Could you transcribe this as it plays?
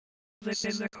This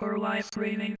is the Core Life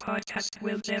Training Podcast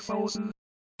with Jeff Olson.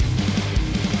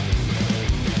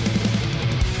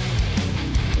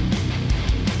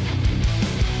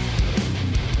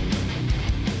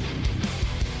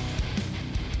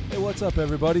 Hey, what's up,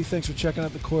 everybody? Thanks for checking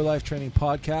out the Core Life Training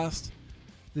Podcast.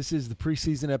 This is the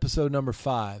preseason episode number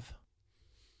 5.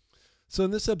 So in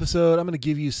this episode, I'm going to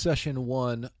give you session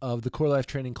 1 of the Core Life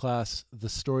Training class, The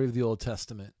Story of the Old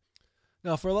Testament.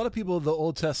 Now, for a lot of people, the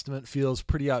Old Testament feels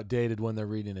pretty outdated when they're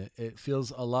reading it. It feels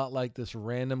a lot like this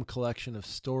random collection of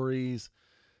stories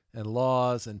and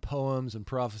laws and poems and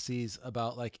prophecies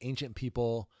about like ancient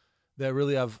people that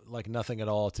really have like nothing at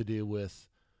all to do with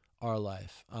our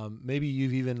life. Maybe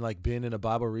you've even like been in a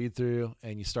Bible read through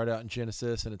and you start out in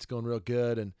Genesis and it's going real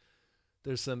good and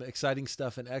there's some exciting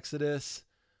stuff in Exodus,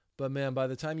 but man, by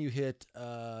the time you hit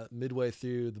midway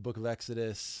through the book of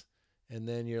Exodus and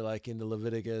then you're like into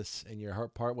Leviticus and you're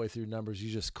partway through Numbers,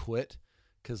 you just quit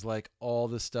because like all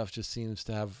this stuff just seems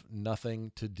to have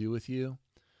nothing to do with you.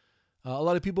 A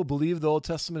lot of people believe the Old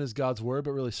Testament is God's word,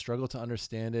 but really struggle to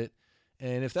understand it.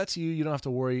 And if that's you, you don't have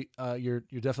to worry. You're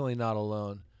definitely not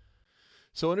alone.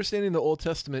 So understanding the Old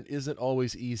Testament isn't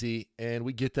always easy, and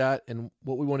we get that. And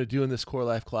what we want to do in this Core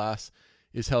Life class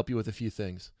is help you with a few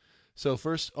things. So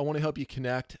first, I want to help you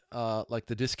connect like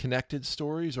the disconnected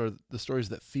stories or the stories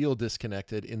that feel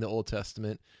disconnected in the Old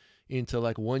Testament into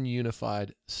like one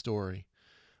unified story.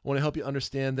 I want to help you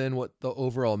understand then what the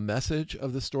overall message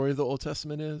of the story of the Old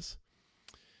Testament is.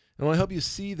 And I want to help you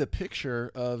see the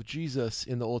picture of Jesus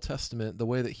in the Old Testament, the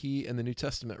way that he and the New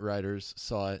Testament writers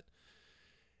saw it.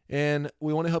 And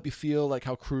we want to help you feel like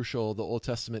how crucial the Old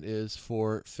Testament is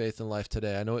for faith and life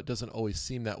today. I know it doesn't always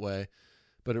seem that way,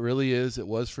 but it really is. It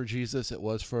was for Jesus, it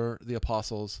was for the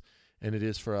apostles, and it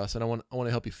is for us. And I want to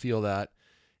help you feel that.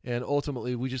 And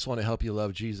ultimately, we just want to help you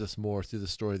love Jesus more through the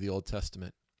story of the Old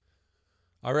Testament.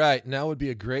 All right, now would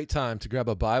be a great time to grab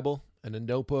a Bible and a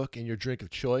notebook and your drink of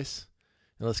choice,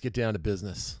 and let's get down to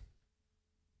business.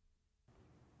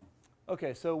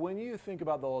 Okay, so when you think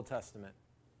about the Old Testament,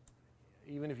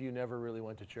 even if you never really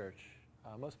went to church,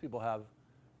 most people have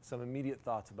some immediate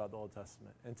thoughts about the Old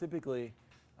Testament. And typically,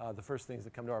 the first things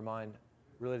that come to our mind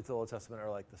related to the Old Testament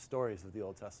are like the stories of the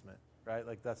Old Testament, right?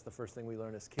 Like that's the first thing we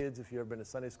learn as kids. If you've ever been to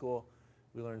Sunday school,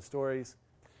 we learn stories.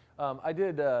 I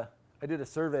did a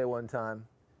survey one time,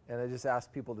 and I just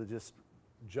asked people to just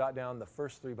jot down the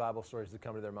first 3 Bible stories that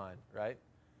come to their mind, right?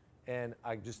 And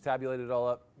I just tabulated it all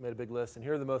up, made a big list, and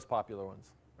here are the most popular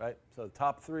ones, right? So the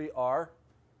top 3 are...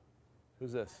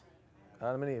 Who's this?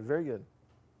 Adam and Eve. Very good.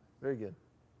 Very good.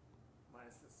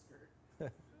 Minus the skirt.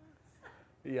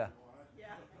 Yeah.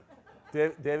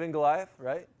 David and Goliath,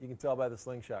 right? You can tell by the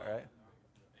slingshot, right?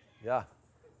 Yeah.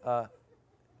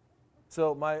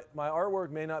 So my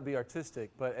artwork may not be artistic,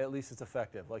 but at least it's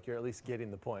effective. Like you're at least getting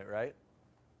the point, right?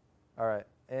 All right.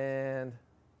 And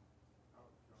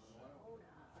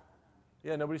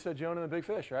yeah, nobody said Jonah and the big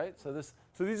fish, right? So these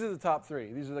are the top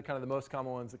 3. These are the kind of the most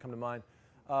common ones that come to mind.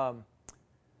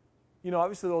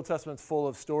 Obviously the Old Testament's full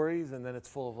of stories, and then it's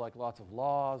full of like lots of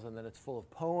laws, and then it's full of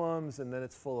poems, and then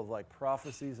it's full of like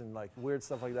prophecies and like weird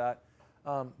stuff like that.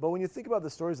 But when you think about the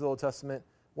stories of the Old Testament,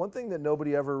 one thing that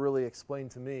nobody ever really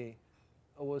explained to me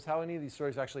was how any of these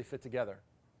stories actually fit together,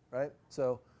 right?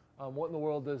 So what in the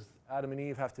world does Adam and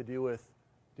Eve have to do with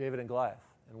David and Goliath?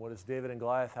 And what does David and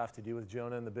Goliath have to do with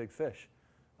Jonah and the big fish?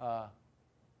 When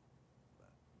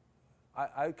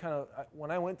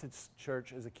I went to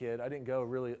church as a kid, I didn't go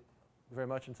really very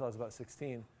much until I was about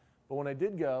 16. But when I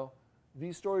did go,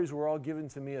 these stories were all given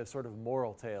to me as sort of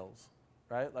moral tales,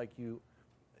 right? Like you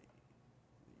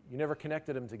never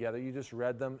connected them together. You just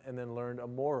read them and then learned a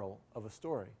moral of a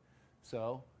story.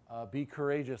 So be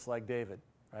courageous like David,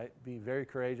 right? Be very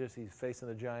courageous. He's facing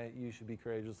a giant. You should be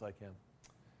courageous like him.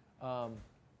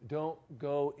 Don't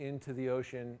go into the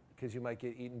ocean because you might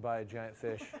get eaten by a giant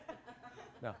fish.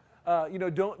 No.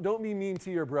 Don't be mean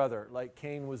to your brother like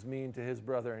Cain was mean to his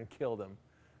brother and killed him.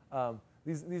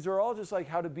 These are all just like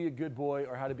how to be a good boy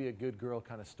or how to be a good girl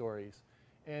kind of stories.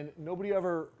 And nobody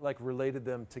ever like related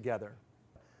them together.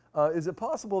 Is it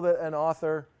possible that an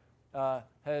author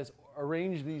has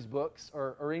arranged these books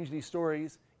or arranged these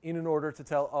stories in order to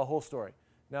tell a whole story?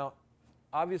 Now,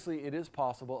 obviously it is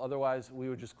possible. Otherwise, we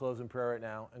would just close in prayer right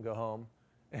now and go home.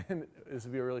 And this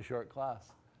would be a really short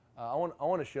class. I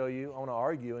want to show you, I want to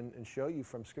argue and show you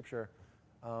from Scripture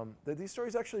that these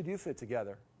stories actually do fit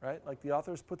together, right? Like the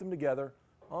authors put them together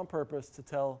on purpose to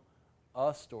tell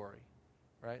a story,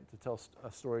 right? To tell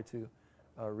a story to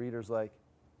readers like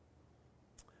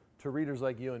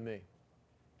you and me,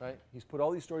 right? He's put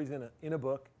all these stories in a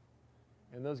book,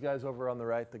 and those guys over on the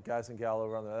right, the guys and gal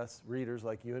over on the, that's readers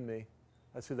like you and me,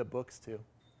 That's who the book's to.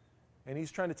 And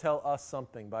he's trying to tell us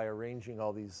something by arranging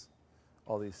all these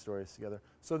stories together.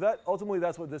 So ultimately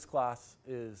that's what this class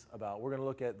is about. We're going to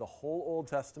look at the whole Old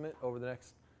Testament over the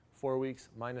next 4 weeks,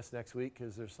 minus next week,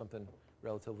 because there's something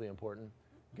relatively important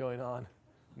going on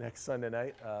next Sunday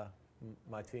night.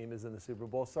 My team is in the Super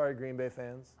Bowl. Sorry, Green Bay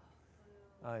fans.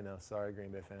 I know, sorry,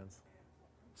 Green Bay fans.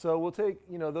 So we'll take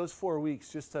those 4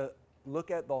 weeks just to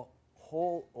look at the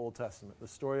whole Old Testament, the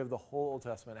story of the whole Old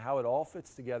Testament, how it all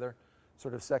fits together,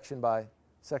 sort of section by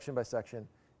section,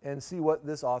 and see what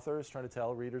this author is trying to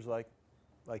tell readers like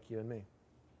you and me.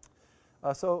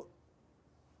 So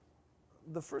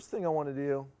the first thing I want to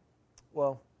do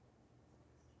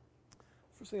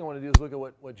is look at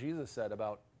what Jesus said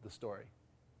about the story.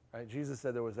 Right? Jesus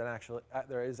said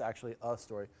there is actually a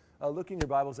story. Look in your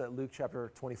Bibles at Luke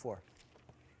chapter 24.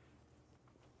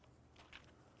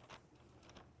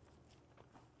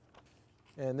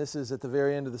 And this is at the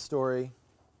very end of the story.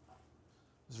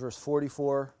 This is verse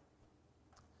 44.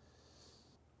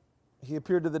 He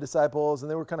appeared to the disciples,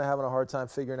 and they were kind of having a hard time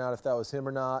figuring out if that was him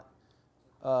or not.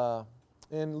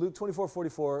 In Luke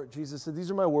 24:44, Jesus said,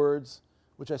 "These are my words,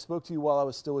 which I spoke to you while I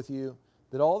was still with you,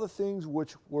 that all the things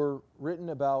which were written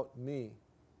about me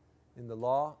in the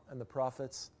law and the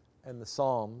prophets and the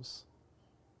Psalms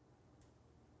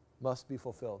must be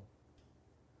fulfilled."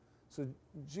 So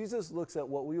Jesus looks at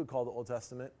what we would call the Old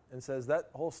Testament and says that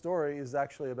whole story is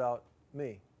actually about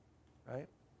me, right?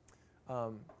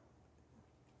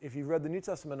 If you've read the New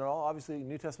Testament at all, obviously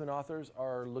New Testament authors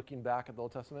are looking back at the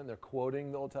Old Testament. They're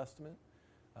quoting the Old Testament.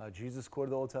 Jesus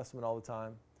quoted the Old Testament all the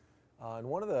time. And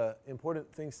one of the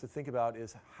important things to think about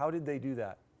is how did they do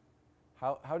that?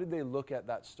 How did they look at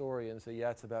that story and say,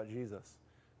 yeah, it's about Jesus?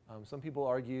 Some people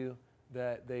argue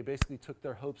that they basically took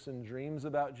their hopes and dreams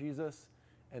about Jesus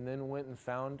and then went and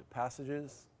found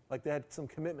passages, like they had some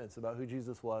commitments about who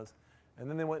Jesus was, and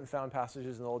then they went and found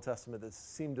passages in the Old Testament that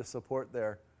seemed to support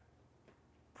their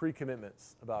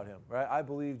pre-commitments about him, right? I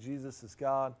believe Jesus is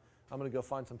God. I'm going to go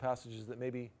find some passages that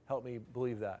maybe help me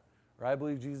believe that. Or I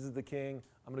believe Jesus is the King.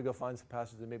 I'm going to go find some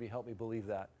passages that maybe help me believe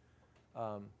that.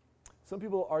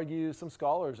 Some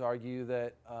scholars argue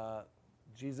that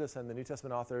Jesus and the New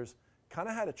Testament authors kind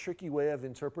of had a tricky way of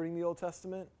interpreting the Old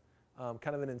Testament,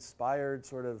 kind of an inspired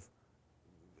sort of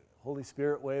Holy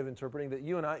Spirit way of interpreting that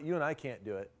you and I can't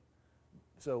do it.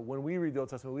 So when we read the Old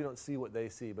Testament, we don't see what they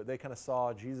see, but they kind of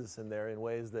saw Jesus in there in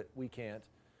ways that we can't.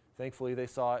 Thankfully, they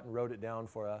saw it and wrote it down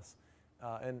for us.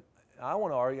 And I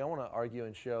want to argue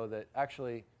and show that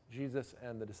actually Jesus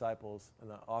and the disciples and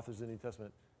the authors of the New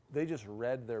Testament, they just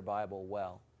read their Bible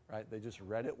well, right? They just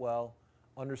read it well,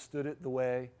 understood it the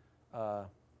way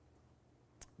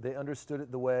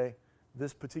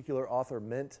this particular author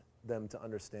meant them to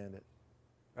understand it,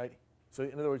 right? So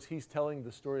in other words, he's telling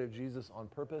the story of Jesus on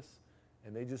purpose,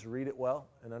 and they just read it well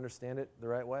and understand it the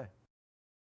right way.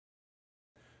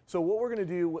 So what we're going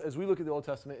to do as we look at the Old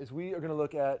Testament is we are going to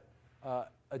look at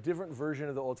a different version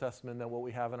of the Old Testament than what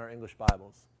we have in our English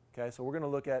Bibles. Okay, so we're going to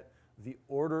look at the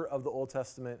order of the Old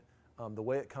Testament, the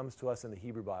way it comes to us in the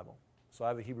Hebrew Bible. So I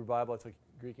have a Hebrew Bible. I took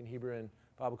Greek and Hebrew in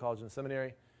Bible college and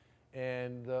seminary.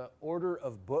 And the order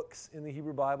of books in the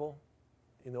Hebrew Bible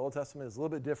in the Old Testament is a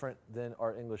little bit different than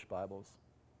our English Bibles.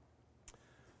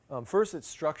 First, it's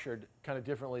structured kind of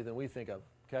differently than we think of,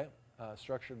 okay?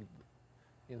 Structured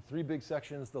in 3 big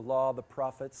sections: the law, the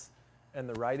prophets, and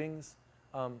the writings.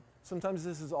 Sometimes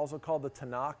this is also called the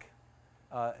Tanakh,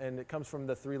 and it comes from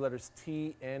the 3 letters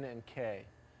T, N, and K.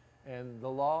 And the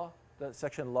law, the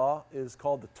section law, is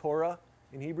called the Torah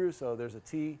in Hebrew, so there's a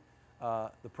T.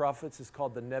 The prophets is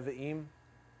called the Nevi'im,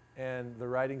 and the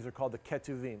writings are called the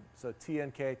Ketuvim. So T,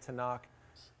 N, K, Tanakh.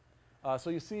 So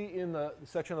you see in the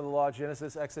section of the law,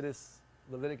 Genesis, Exodus,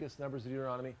 Leviticus, Numbers,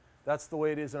 Deuteronomy. That's the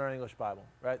way it is in our English Bible,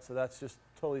 right? So that's just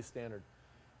totally standard.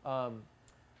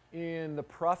 In the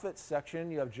prophets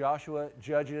section, you have Joshua,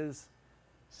 Judges,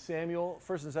 Samuel.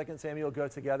 1st and 2nd Samuel go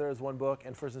together as one book,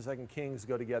 and 1st and 2nd Kings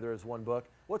go together as one book.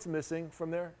 What's missing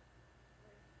from there?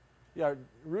 Yeah,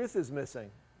 Ruth is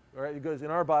missing. All right, it goes in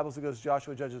our Bibles. It goes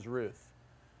Joshua, Judges, Ruth.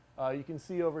 You can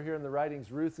see over here in the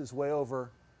writings, Ruth is way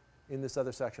over in this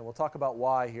other section. We'll talk about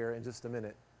why here in just a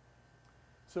minute.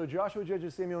 So Joshua,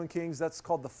 Judges, Samuel, and Kings, that's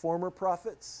called the former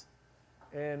prophets.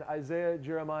 And Isaiah,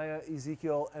 Jeremiah,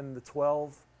 Ezekiel, and the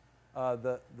 12,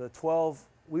 the 12,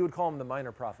 we would call them the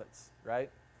minor prophets, right?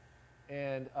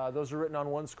 And those are written on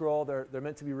one scroll. They're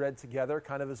meant to be read together,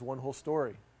 kind of as one whole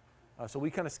story. So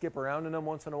we kind of skip around in them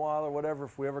once in a while or whatever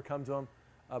if we ever come to them.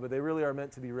 But they really are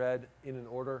meant to be read in an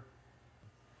order.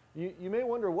 You may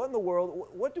wonder, what in the world,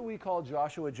 what do we call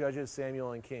Joshua, Judges,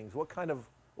 Samuel, and Kings? What kind of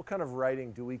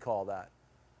writing do we call that?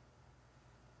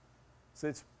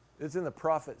 So it's in the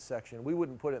prophet section. We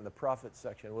wouldn't put it in the prophet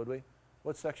section, would we?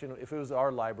 What section, if it was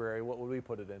our library, what would we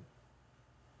put it in?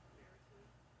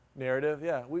 Narrative,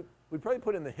 yeah. We'd probably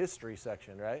put it in the history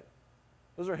section, right?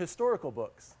 Those are historical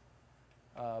books.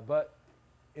 But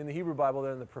in the Hebrew Bible,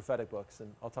 they're in the prophetic books,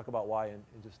 and I'll talk about why in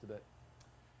just a bit.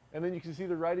 And then you can see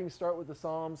the writings start with the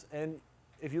Psalms, and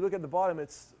if you look at the bottom,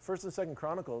 it's 1st and 2nd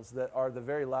Chronicles that are the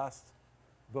very last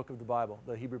book of the Bible,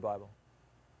 the Hebrew Bible.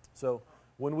 So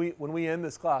when we end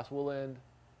this class, we'll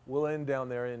end down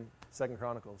there in 2nd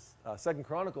Chronicles. 2nd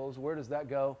Chronicles, where does that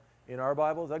go in our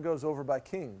Bibles? That goes over by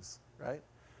Kings, right?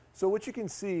 So what you can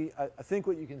see, I think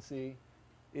what you can see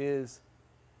is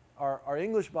our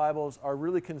English Bibles are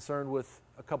really concerned with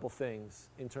a couple things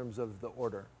in terms of the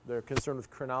order. They're concerned with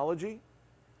chronology.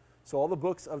 So all the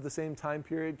books of the same time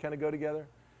period kind of go together.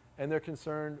 And they're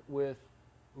concerned with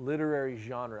literary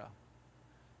genre.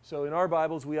 So in our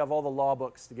Bibles, we have all the law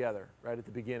books together, right at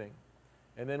the beginning.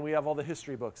 And then we have all the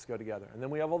history books go together. And then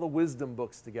we have all the wisdom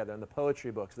books together and the poetry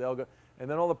books. They all go, and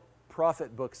then all the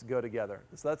prophet books go together.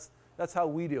 So that's how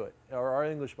we do it, or our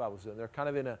English Bibles do it. They're kind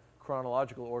of in a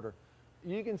chronological order.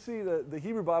 You can see the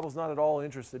Hebrew Bible's not at all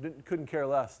interested, couldn't care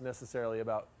less necessarily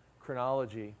about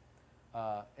chronology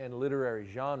and literary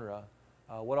genre.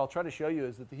 What I'll try to show you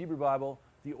is that the Hebrew Bible,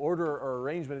 the order or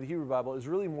arrangement of the Hebrew Bible is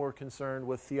really more concerned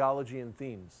with theology and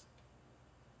themes,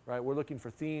 right? We're looking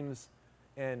for themes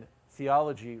and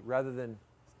theology rather than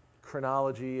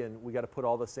chronology, and we got to put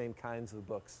all the same kinds of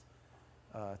books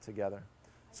together.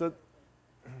 So,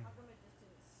 How come it just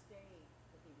didn't stay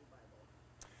the Hebrew Bible?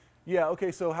 yeah,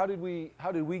 okay, so how did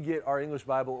we get our English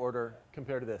Bible order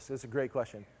compared to this? It's a great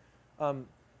question.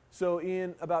 So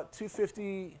in about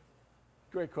 250,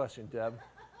 great question, Deb.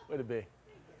 Way to be.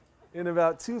 In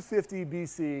about 250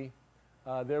 BC,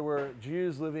 there were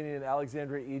Jews living in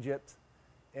Alexandria, Egypt,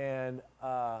 and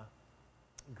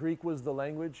Greek was the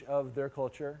language of their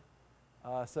culture.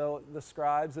 So the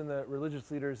scribes and the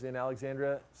religious leaders in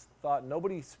Alexandria thought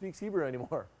nobody speaks Hebrew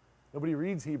anymore. Nobody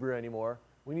reads Hebrew anymore.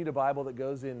 We need a Bible that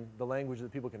goes in the language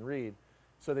that people can read.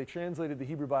 So they translated the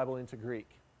Hebrew Bible into Greek.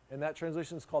 And that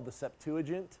translation is called the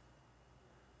Septuagint.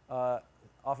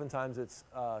 Oftentimes it's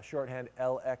shorthand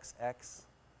LXX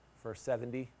for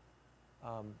 70.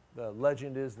 The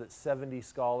legend is that 70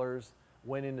 scholars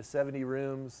went into 70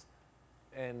 rooms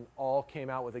and all came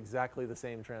out with exactly the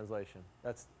same translation.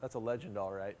 That's a legend,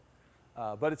 all right.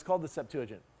 But it's called the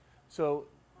Septuagint. So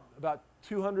about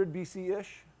 200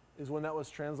 BC-ish is when that was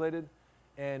translated.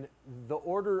 And the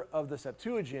order of the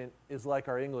Septuagint is like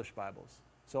our English Bibles.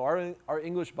 So our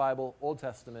English Bible, Old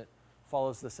Testament,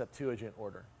 follows the Septuagint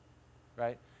order,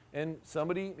 right? And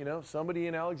somebody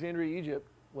in Alexandria, Egypt,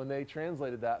 when they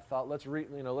translated that, thought let's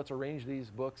arrange these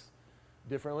books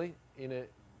differently and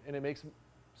it makes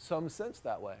some sense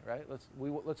that way, right?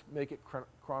 Let's make it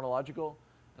chronological,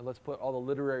 and let's put all the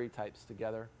literary types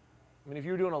together. I mean, if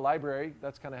you were doing a library,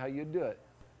 that's kind of how you'd do it.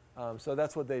 So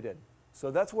that's what they did.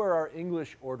 So that's where our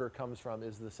English order comes from,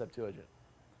 is the Septuagint.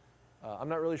 I'm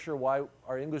not really sure why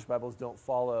our English Bibles don't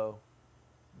follow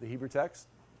the Hebrew text.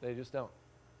 They just don't.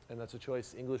 And that's a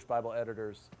choice English Bible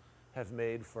editors have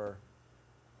made for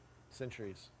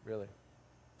centuries, really.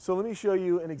 So let me show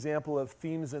you an example of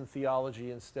themes and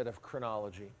theology instead of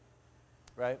chronology,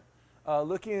 right?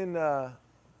 Look in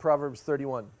Proverbs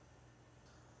 31.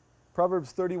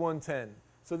 Proverbs 31:10.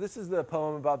 So this is the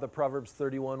poem about the Proverbs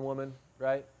 31 woman,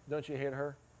 right? Don't you hate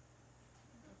her?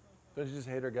 Don't you just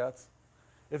hate her guts?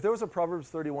 If there was a Proverbs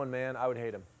 31 man, I would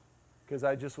hate him, because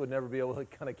I just would never be able to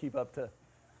kind of keep up to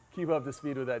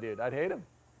speed with that dude. I'd hate him,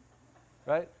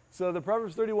 right? So the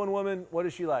Proverbs 31 woman, what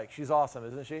is she like? She's awesome,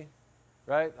 isn't she?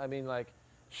 Right? I mean, like,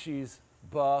 she's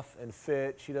buff and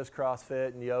fit. She does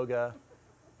CrossFit and yoga.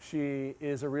 She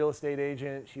is a real estate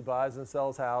agent. She buys and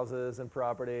sells houses and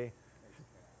property.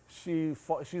 She's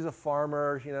a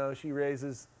farmer. You know, she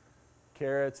raises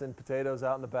carrots and potatoes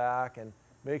out in the back and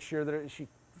makes sure that she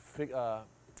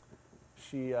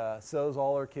sews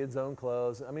all her kids' own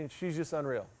clothes. I mean, she's just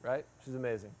unreal, right? She's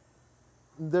amazing.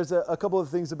 There's a couple of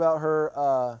things about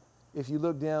her. If you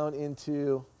look down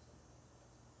into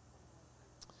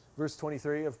verse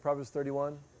 23 of Proverbs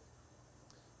 31,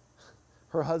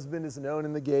 her husband is known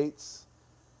in the gates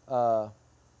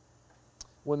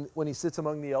when he sits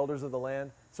among the elders of the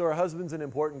land. So her husband's an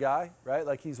important guy, right?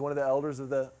 Like, he's one of the elders of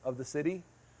the city.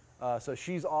 So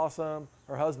she's awesome.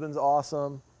 Her husband's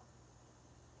awesome.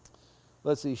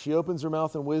 Let's see. She opens her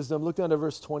mouth in wisdom. Look down to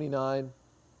verse 29.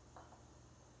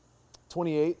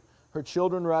 28. Her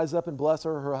children rise up and bless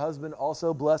her. Her husband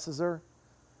also blesses her,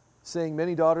 saying,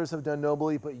 many daughters have done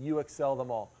nobly, but you excel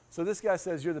them all. So this guy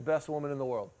says, you're the best woman in the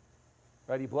world.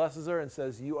 Right? He blesses her and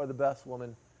says, you are the best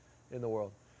woman in the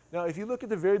world. Now, if you look at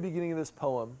the very beginning of this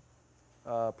poem,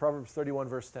 Proverbs 31,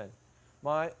 verse 10,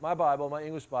 my Bible, my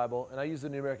English Bible, and I use the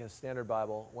New American Standard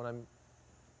Bible when I'm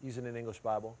using an English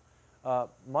Bible,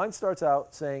 mine starts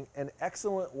out saying, an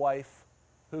excellent wife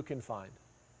who can find.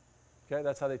 Okay,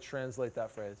 that's how they translate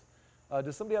that phrase.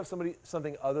 Does somebody have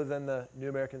something other than the New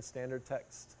American Standard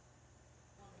text?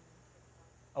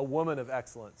 A woman of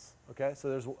excellence. Okay, so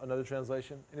there's another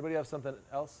translation. Anybody have something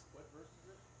else? What verse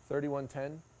is it?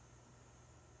 31:10.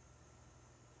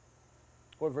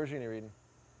 What version are you reading?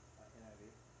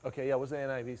 NIV. Okay, yeah, what's the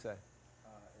NIV say? It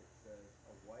says,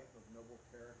 a wife of noble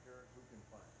character who can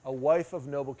find. A wife of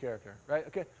noble character, right?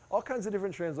 Okay, all kinds of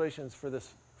different translations for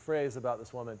this phrase about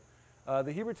this woman.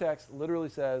 The Hebrew text literally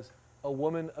says, a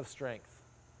woman of strength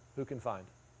who can find.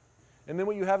 And then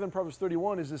what you have in Proverbs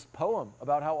 31 is this poem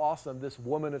about how awesome this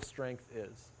woman of strength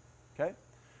is. Okay?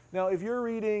 Now, if you're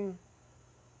reading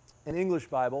an English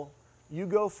Bible, you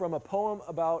go from a poem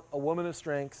about a woman of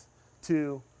strength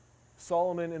to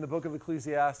Solomon in the book of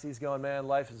Ecclesiastes going, man,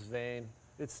 life is vain.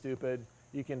 It's stupid.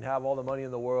 You can have all the money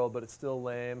in the world, but it's still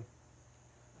lame.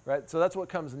 Right? So that's what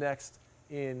comes next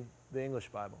in the English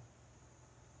Bible.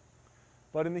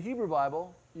 But in the Hebrew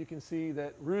Bible, you can see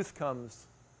that Ruth comes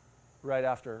right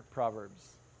after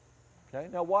Proverbs. Okay?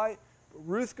 Now, why?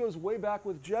 Ruth goes way back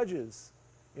with Judges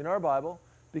in our Bible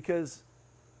because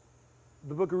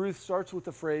the book of Ruth starts with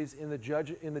the phrase, in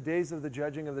the days of the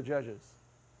judging of the judges.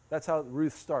 That's how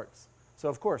Ruth starts. So,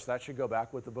 of course, that should go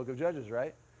back with the book of Judges,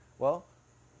 right? Well,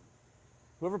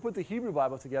 whoever put the Hebrew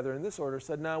Bible together in this order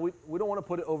said, no, we don't want to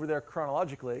put it over there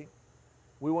chronologically.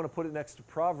 We want to put it next to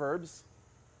Proverbs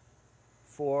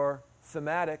for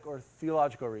thematic or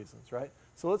theological reasons, right?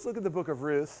 So let's look at the book of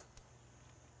Ruth.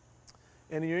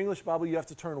 And in your English Bible, you have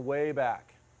to turn way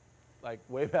back, like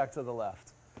way back to the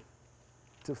left,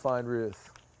 to find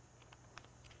Ruth.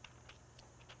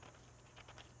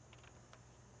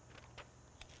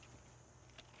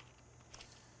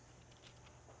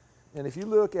 And if you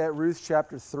look at Ruth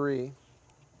chapter 3,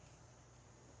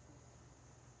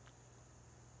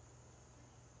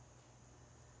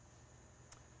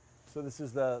 so this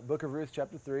is the book of Ruth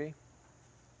chapter 3.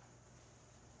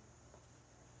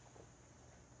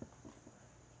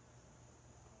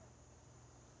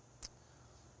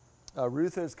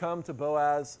 Ruth has come to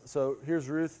Boaz. So here's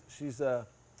Ruth. She's a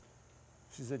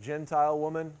Gentile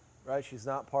woman, right? She's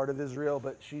not part of Israel,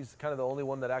 but she's kind of the only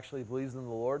one that actually believes in the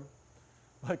Lord.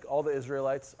 Like all the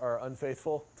Israelites are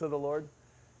unfaithful to the Lord.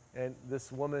 And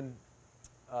this woman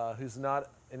who's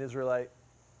not an Israelite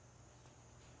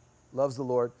loves the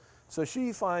Lord. So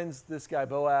she finds this guy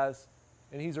Boaz,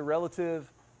 and he's a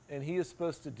relative, and he is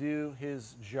supposed to do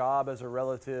his job as a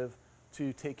relative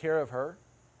to take care of her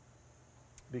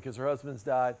because her husband's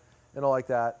died and all like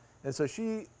that. And so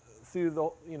she, through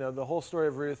the whole story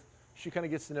of Ruth, she kind of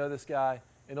gets to know this guy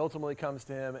and ultimately comes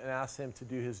to him and asks him to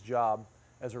do his job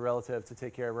as a relative to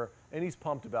take care of her. And he's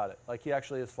pumped about it. Like he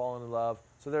actually has fallen in love.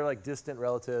 So they're like distant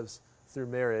relatives through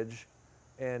marriage.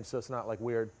 And so it's not like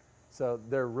weird. So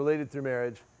they're related through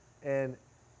marriage. And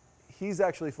he's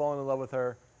actually fallen in love with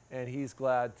her. And he's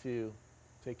glad to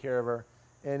take care of her.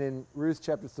 And in Ruth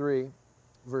chapter 3,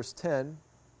 verse 10,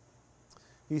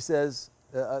 he says,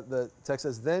 the text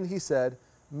says, then he said,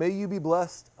 may you be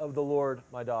blessed of the Lord,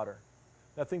 my daughter.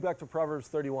 Now think back to Proverbs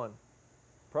 31.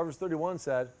 Proverbs 31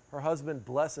 said, her husband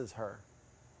blesses her,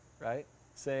 right?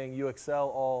 Saying, you excel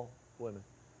all women.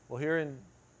 Well, here in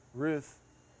Ruth,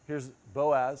 here's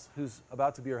Boaz, who's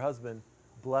about to be her husband,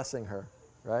 blessing her,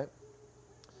 right?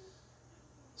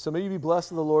 So may you be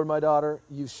blessed of the Lord, my daughter.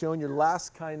 You've shown your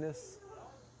last kindness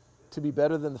to be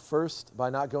better than the first by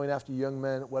not going after young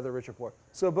men, whether rich or poor.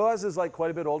 So Boaz is like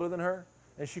quite a bit older than her,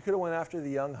 and she could have went after the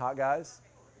young, hot guys.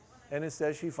 And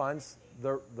instead she finds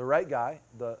the right guy,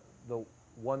 the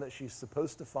one that she's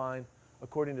supposed to find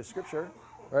according to Scripture,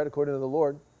 right, according to the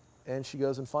Lord, and she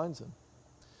goes and finds him.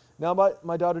 Now,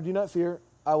 my daughter, do not fear.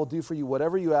 I will do for you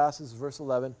whatever you ask. This is verse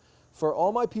 11. For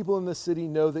all my people in this city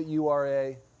know that you are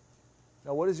a...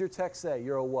 Now, what does your text say?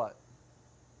 You're a what?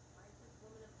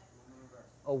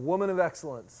 A woman of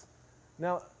excellence.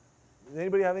 Now, does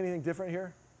anybody have anything different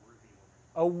here?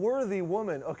 A worthy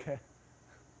woman. Okay.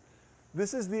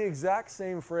 This is the exact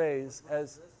same phrase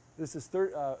as... This is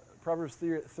Proverbs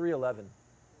 3:11.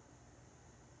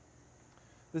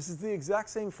 This is the exact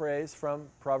same phrase from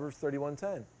Proverbs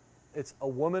 31:10. It's a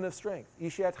woman of strength.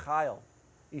 Ishet chayil.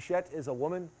 Ishet is a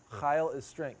woman. Chayil is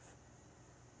strength.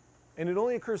 And it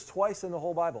only occurs twice in the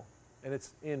whole Bible. And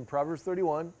it's in Proverbs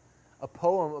 31, a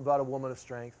poem about a woman of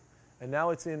strength. And now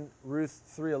it's in Ruth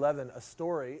 3:11, a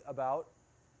story about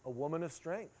a woman of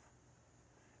strength.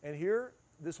 And here,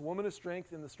 this woman of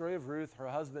strength in the story of Ruth, her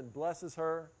husband blesses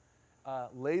her.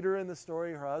 Later in the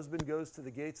story, her husband goes to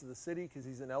the gates of the city because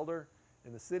he's an elder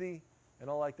in the city and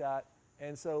all like that.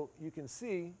 And so you can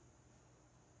see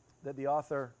that the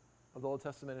author of the Old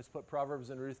Testament has put Proverbs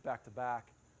and Ruth back to back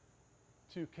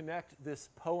to connect this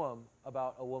poem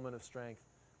about a woman of strength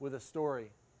with a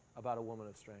story about a woman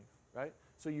of strength, right?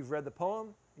 So you've read the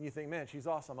poem and you think, man, she's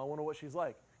awesome. I wonder what she's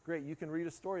like. Great, you can read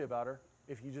a story about her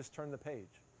if you just turn the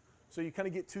page. So you kind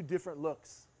of get two different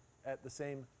looks at the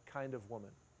same kind of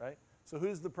woman, right? So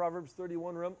who's the Proverbs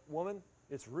 31 woman?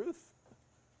 It's Ruth.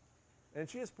 And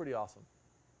she is pretty awesome,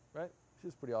 right?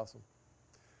 She's pretty awesome.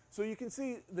 So you can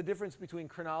see the difference between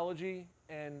chronology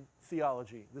and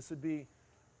theology. This would be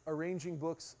arranging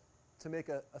books to make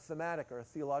a thematic or a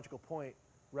theological point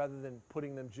rather than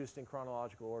putting them just in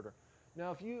chronological order.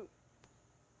 Now, if you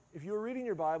were reading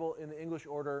your Bible in the English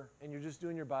order and you're just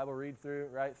doing your Bible read through,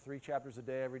 right, 3 chapters a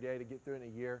day every day to get through it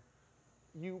in a year,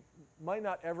 you might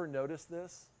not ever notice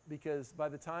this because by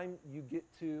the time you get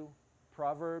to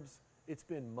Proverbs, it's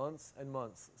been months and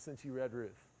months since you read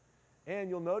Ruth. And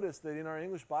you'll notice that in our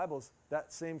English Bibles,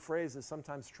 that same phrase is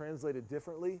sometimes translated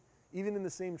differently, even in the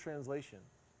same translation,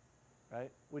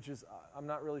 right? Which is, I'm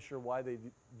not really sure why they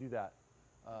do that.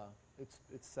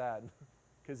 It's sad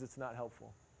because it's not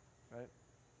helpful, right?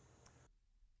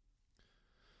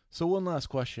 So one last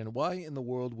question. Why in the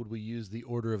world would we use the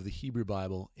order of the Hebrew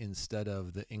Bible instead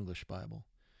of the English Bible?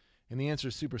 And the answer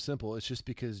is super simple. It's just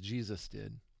because Jesus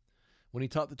did. When he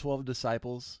taught the 12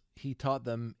 disciples, he taught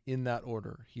them in that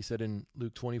order. He said in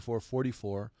Luke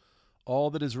 24:44, all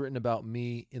that is written about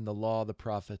me in the law, the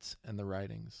prophets, and the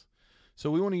writings. So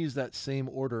we want to use that same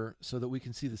order so that we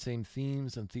can see the same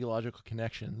themes and theological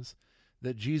connections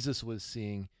that Jesus was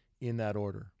seeing in that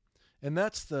order. And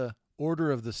that's the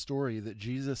order of the story that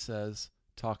Jesus says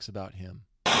talks about him.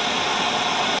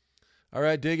 All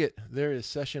right, dig it. There is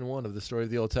session 1 of the story of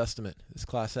the Old Testament. This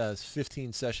class has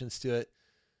 15 sessions to it.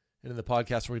 And in the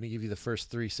podcast, we're going to give you the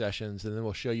first 3 sessions, and then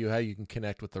we'll show you how you can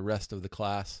connect with the rest of the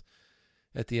class.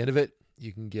 At the end of it,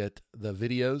 you can get the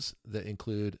videos that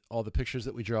include all the pictures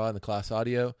that we draw in the class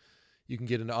audio. You can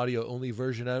get an audio-only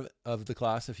version of the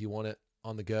class if you want it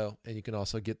on the go. And you can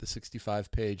also get the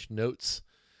 65-page notes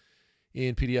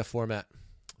in PDF format.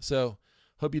 So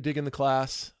hope you dig in the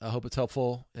class. I hope it's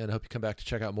helpful, and I hope you come back to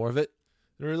check out more of it.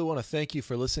 I really want to thank you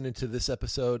for listening to this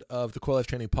episode of the Core Life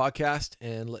Training Podcast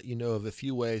and let you know of a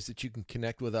few ways that you can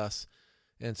connect with us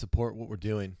and support what we're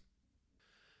doing.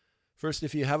 First,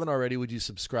 if you haven't already, would you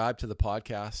subscribe to the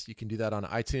podcast? You can do that on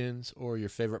iTunes or your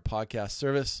favorite podcast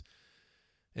service.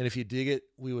 And if you dig it,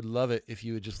 we would love it if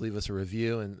you would just leave us a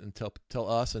review and tell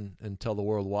us and tell the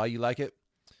world why you like it.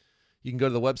 You can go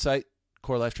to the website,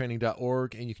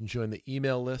 corelifetraining.org, and you can join the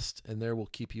email list, and there we'll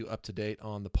keep you up to date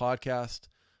on the podcast,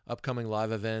 upcoming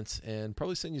live events, and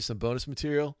probably send you some bonus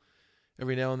material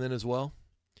every now and then as well.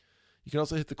 You can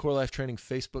also hit the Core Life Training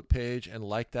Facebook page and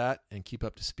like that and keep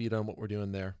up to speed on what we're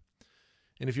doing there.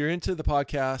 And if you're into the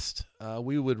podcast,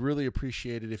 we would really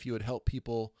appreciate it if you would help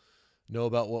people know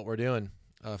about what we're doing.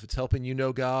 If it's helping you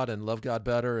know God and love God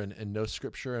better and know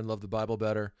Scripture and love the Bible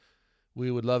better, we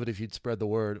would love it if you'd spread the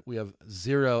word. We have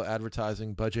 0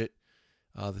 advertising budget.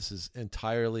 This is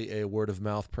entirely a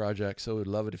word-of-mouth project, so we'd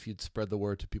love it if you'd spread the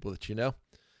word to people that you know.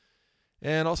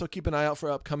 And also keep an eye out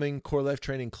for upcoming Core Life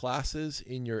Training classes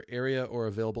in your area or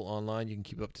available online. You can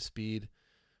keep up to speed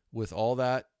with all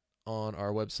that on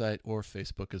our website or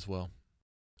Facebook as well.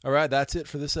 All right, that's it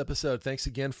for this episode. Thanks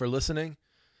again for listening.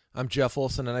 I'm Jeff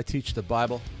Olson, and I teach the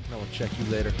Bible, and I will check you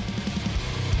later.